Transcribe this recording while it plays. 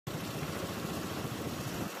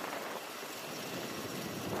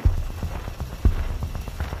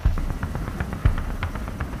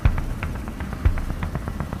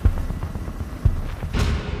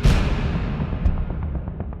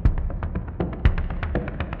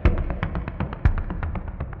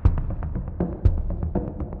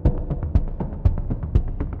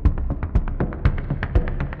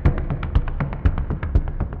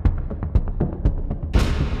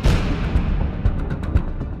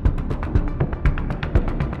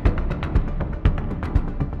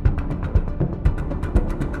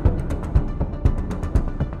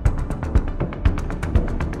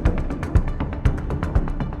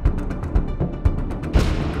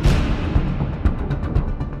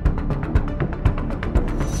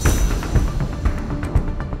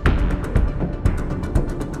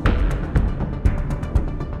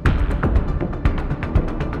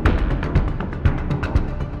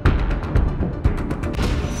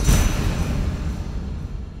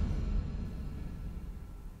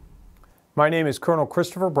My name is Colonel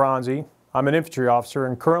Christopher Bronzy. I'm an infantry officer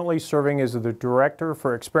and currently serving as the Director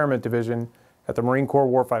for Experiment Division at the Marine Corps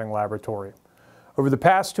Warfighting Laboratory. Over the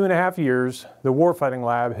past 2.5 years, the Warfighting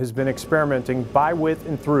Lab has been experimenting by, with,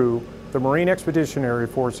 and through the Marine Expeditionary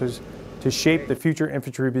Forces to shape the future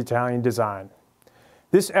infantry battalion design.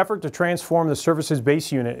 This effort to transform the service's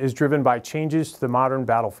base unit is driven by changes to the modern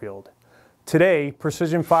battlefield. Today,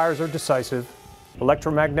 precision fires are decisive,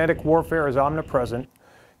 electromagnetic warfare is omnipresent,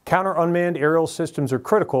 counter-unmanned aerial systems are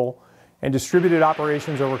critical, and distributed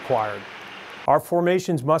operations are required. Our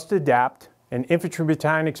formations must adapt, and infantry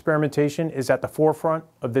battalion experimentation is at the forefront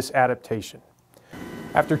of this adaptation.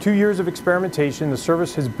 After 2 years of experimentation, the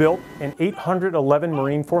service has built an 811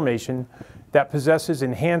 Marine formation that possesses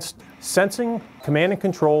enhanced sensing, command and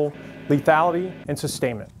control, lethality, and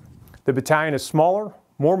sustainment. The battalion is smaller,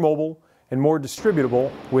 more mobile, and more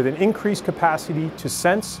distributable, with an increased capacity to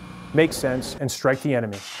sense, make sense, and strike the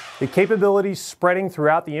enemy. The capabilities spreading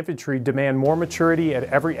throughout the infantry demand more maturity at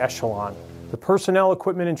every echelon. The personnel,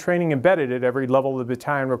 equipment, and training embedded at every level of the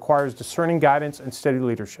battalion requires discerning guidance and steady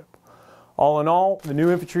leadership. All in all, the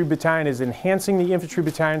new infantry battalion is enhancing the infantry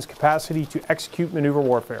battalion's capacity to execute maneuver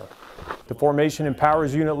warfare. The formation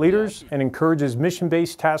empowers unit leaders and encourages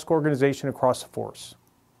mission-based task organization across the force.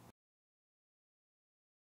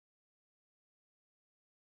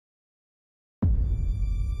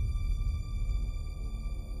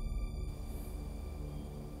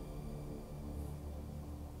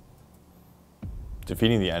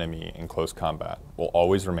 Defeating the enemy in close combat will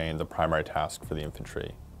always remain the primary task for the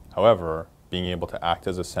infantry. However, being able to act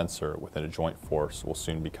as a sensor within a joint force will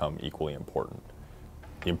soon become equally important.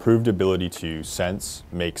 The improved ability to sense,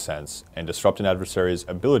 make sense, and disrupt an adversary's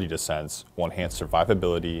ability to sense will enhance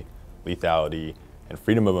survivability, lethality, and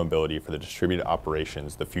freedom of mobility for the distributed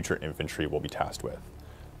operations the future infantry will be tasked with.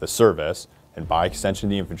 The service, and by extension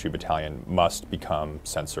the infantry battalion, must become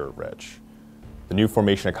sensor-rich. The new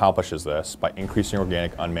formation accomplishes this by increasing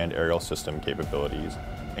organic unmanned aerial system capabilities,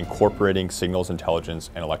 incorporating signals intelligence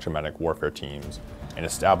and electromagnetic warfare teams, and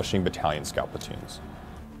establishing battalion scout platoons.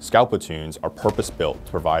 Scout platoons are purpose-built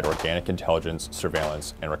to provide organic intelligence,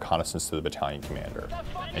 surveillance, and reconnaissance to the battalion commander,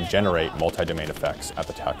 and generate multi-domain effects at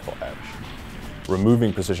the tactical edge.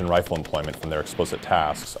 Removing precision rifle employment from their explicit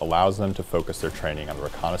tasks allows them to focus their training on the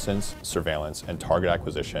reconnaissance, surveillance, and target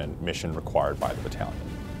acquisition mission required by the battalion.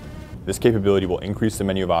 This capability will increase the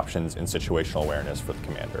menu of options in situational awareness for the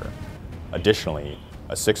commander. Additionally,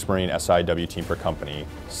 a 6 Marine SIW team per company,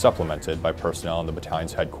 supplemented by personnel in the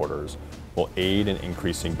battalion's headquarters, will aid in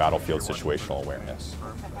increasing battlefield situational awareness.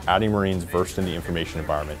 Adding Marines versed in the information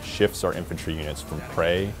environment shifts our infantry units from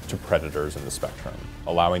prey to predators in the spectrum,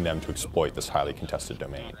 allowing them to exploit this highly contested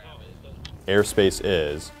domain. Airspace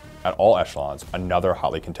is, at all echelons, another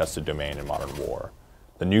hotly contested domain in modern war.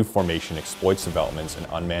 The new formation exploits developments in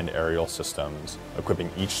unmanned aerial systems,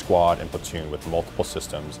 equipping each squad and platoon with multiple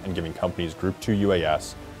systems and giving companies Group 2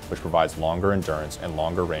 UAS, which provides longer endurance and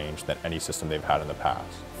longer range than any system they've had in the past,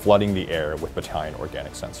 flooding the air with battalion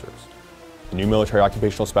organic sensors. The new military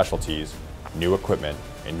occupational specialties, new equipment,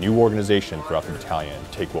 and new organization throughout the battalion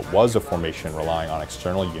take what was a formation relying on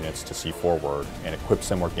external units to see forward and equips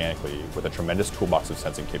them organically with a tremendous toolbox of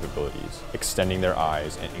sensing capabilities, extending their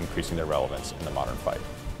eyes and increasing their relevance in the modern fight.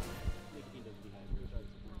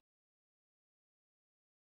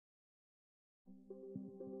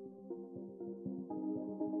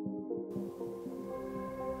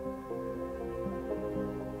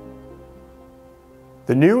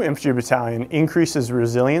 The new infantry battalion increases the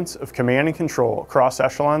resilience of command and control across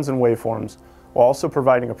echelons and waveforms, while also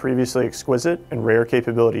providing a previously exquisite and rare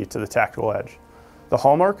capability to the tactical edge. The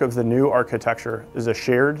hallmark of the new architecture is a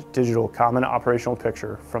shared digital common operational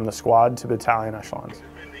picture from the squad to battalion echelons.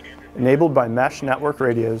 Enabled by mesh network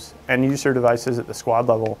radios, end-user devices at the squad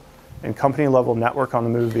level, and company-level network on the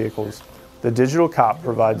move vehicles, the digital COP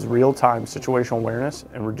provides real-time situational awareness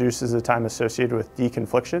and reduces the time associated with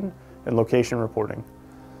deconfliction and location reporting.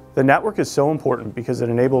 The network is so important because it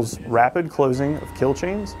enables rapid closing of kill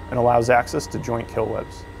chains and allows access to joint kill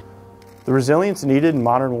webs. The resilience needed in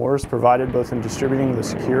modern war is provided both in distributing the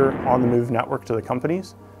secure on-the-move network to the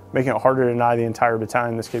companies, making it harder to deny the entire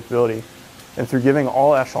battalion this capability, and through giving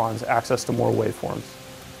all echelons access to more waveforms.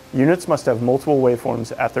 Units must have multiple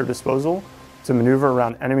waveforms at their disposal to maneuver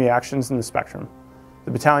around enemy actions in the spectrum.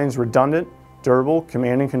 The battalion's redundant, durable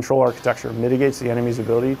command and control architecture mitigates the enemy's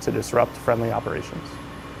ability to disrupt friendly operations.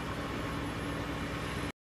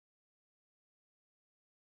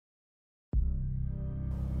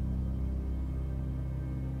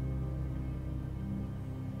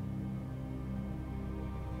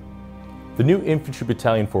 The new infantry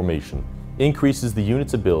battalion formation increases the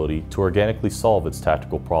unit's ability to organically solve its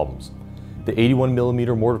tactical problems. The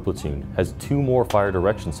 81mm mortar platoon has 2 more fire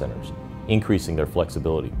direction centers, increasing their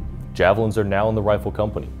flexibility. Javelins are now in the rifle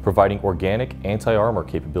company, providing organic anti-armor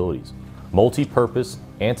capabilities. Multi-purpose,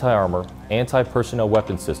 anti-armor, anti-personnel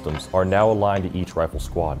weapon systems are now aligned to each rifle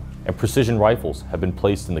squad, and precision rifles have been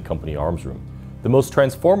placed in the company arms room. The most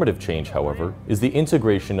transformative change, however, is the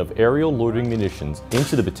integration of aerial loitering munitions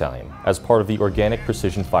into the battalion as part of the Organic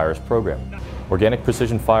Precision Fires program. Organic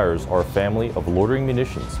Precision Fires are a family of loitering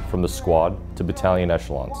munitions from the squad to battalion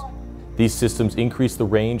echelons. These systems increase the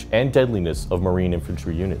range and deadliness of Marine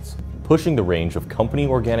infantry units, pushing the range of company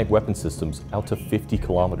organic weapon systems out to 50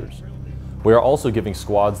 kilometers. We are also giving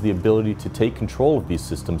squads the ability to take control of these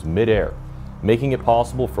systems mid-air, making it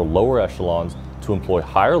possible for lower echelons to employ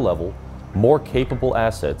higher level, more capable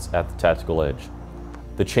assets at the tactical edge.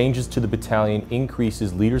 The changes to the battalion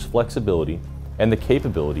increases leaders' flexibility and the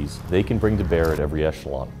capabilities they can bring to bear at every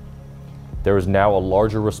echelon. There is now a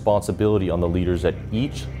larger responsibility on the leaders at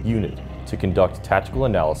each unit to conduct tactical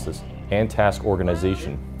analysis and task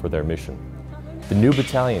organization for their mission. The new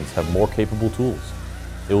battalions have more capable tools.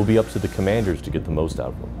 It will be up to the commanders to get the most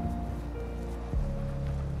out of them.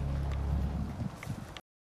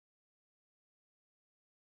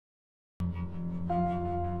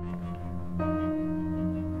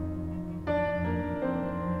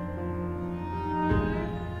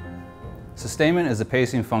 Sustainment is a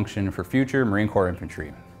pacing function for future Marine Corps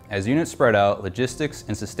infantry. As units spread out, logistics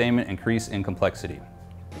and sustainment increase in complexity.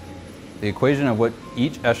 The equation of what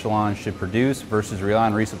each echelon should produce versus rely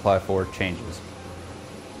on resupply for changes.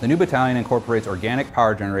 The new battalion incorporates organic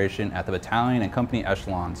power generation at the battalion and company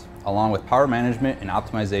echelons, along with power management and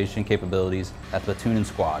optimization capabilities at the platoon and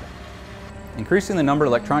squad. Increasing the number of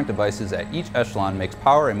electronic devices at each echelon makes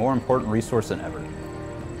power a more important resource than ever.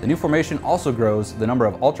 The new formation also grows the number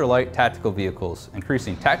of ultralight tactical vehicles,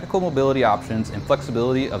 increasing tactical mobility options and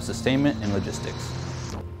flexibility of sustainment and logistics.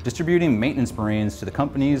 Distributing maintenance Marines to the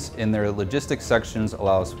companies in their logistics sections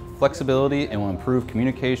allows flexibility and will improve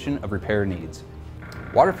communication of repair needs.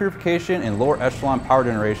 Water purification and lower echelon power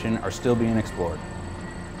generation are still being explored.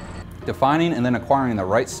 Defining and then acquiring the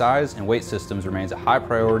right size and weight systems remains a high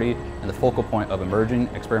priority and the focal point of emerging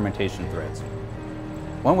experimentation threads.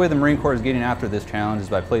 One way the Marine Corps is getting after this challenge is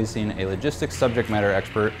by placing a logistics subject matter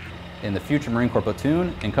expert in the future Marine Corps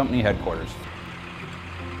platoon and company headquarters.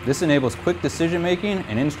 This enables quick decision making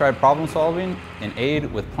and in-stride problem solving and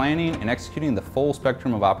aid with planning and executing the full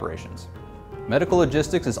spectrum of operations. Medical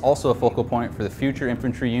logistics is also a focal point for the future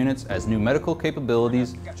infantry units as new medical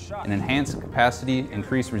capabilities and enhanced capacity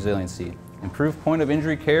increase resiliency, improve point of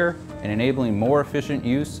injury care, and enabling more efficient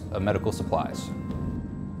use of medical supplies.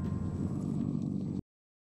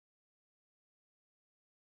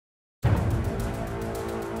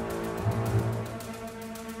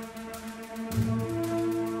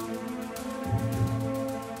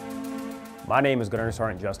 My name is Gunnery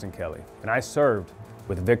Sergeant Justin Kelly, and I served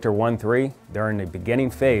with Victor 1-3 during the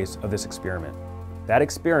beginning phase of this experiment. That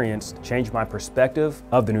experience changed my perspective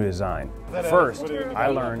of the new design. First, I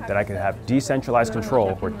learned that I could have decentralized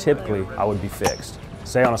control where typically I would be fixed,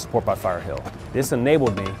 say on a support by fire hill. This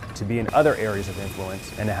enabled me to be in other areas of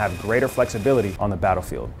influence and to have greater flexibility on the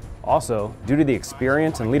battlefield. Also, due to the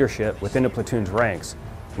experience and leadership within the platoon's ranks,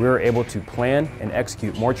 we were able to plan and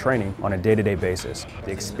execute more training on a day-to-day basis.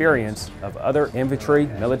 The experience of other infantry,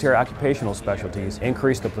 military occupational specialties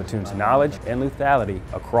increased the platoon's knowledge and lethality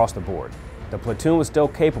across the board. The platoon was still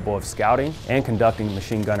capable of scouting and conducting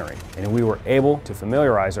machine gunnery, and we were able to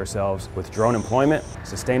familiarize ourselves with drone employment,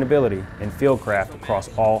 sustainability, and fieldcraft across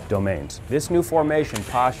all domains. This new formation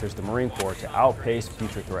postures the Marine Corps to outpace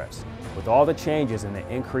future threats. With all the changes and the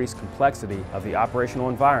increased complexity of the operational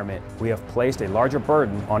environment, we have placed a larger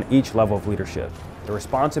burden on each level of leadership. The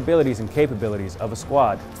responsibilities and capabilities of a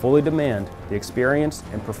squad fully demand the experience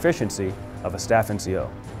and proficiency of a staff NCO.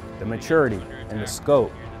 The maturity and the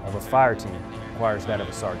scope of a fire team requires that of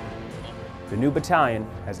a sergeant. The new battalion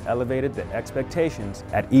has elevated the expectations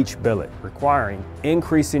at each billet, requiring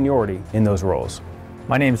increased seniority in those roles.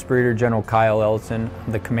 My name is Brigadier General Kyle Ellison.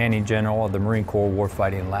 I'm the Commanding General of the Marine Corps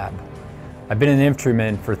Warfighting Lab. I've been an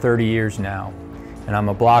infantryman for 30 years now, and I'm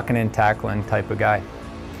a blocking and tackling type of guy.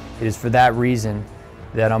 It is for that reason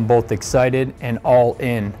that I'm both excited and all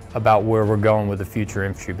in about where we're going with the future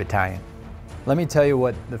infantry battalion. Let me tell you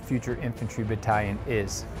what the future infantry battalion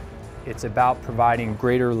is. It's about providing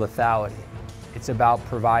greater lethality. It's about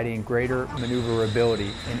providing greater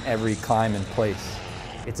maneuverability in every climb and place.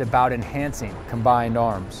 It's about enhancing combined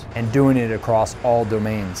arms and doing it across all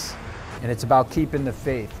domains. And it's about keeping the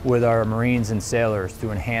faith with our Marines and sailors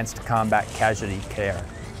through enhanced combat casualty care.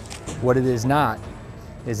 What it is not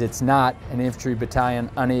is it's not an infantry battalion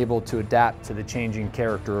unable to adapt to the changing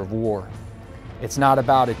character of war. It's not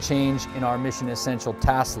about a change in our mission essential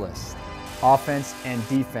task list. Offense and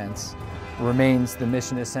defense remains the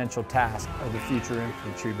mission essential task of the future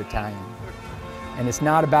infantry battalion. And it's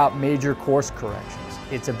not about major course corrections.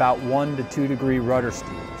 It's about 1 to 2 degree rudder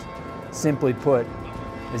steers. Simply put,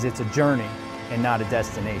 is it's a journey and not a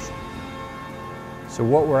destination. So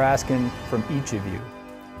what we're asking from each of you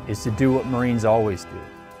is to do what Marines always do.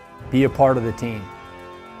 Be a part of the team.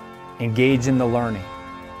 Engage in the learning.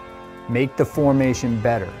 Make the formation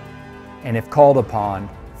better. And if called upon,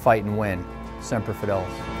 fight and win. Semper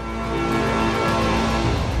Fidelis.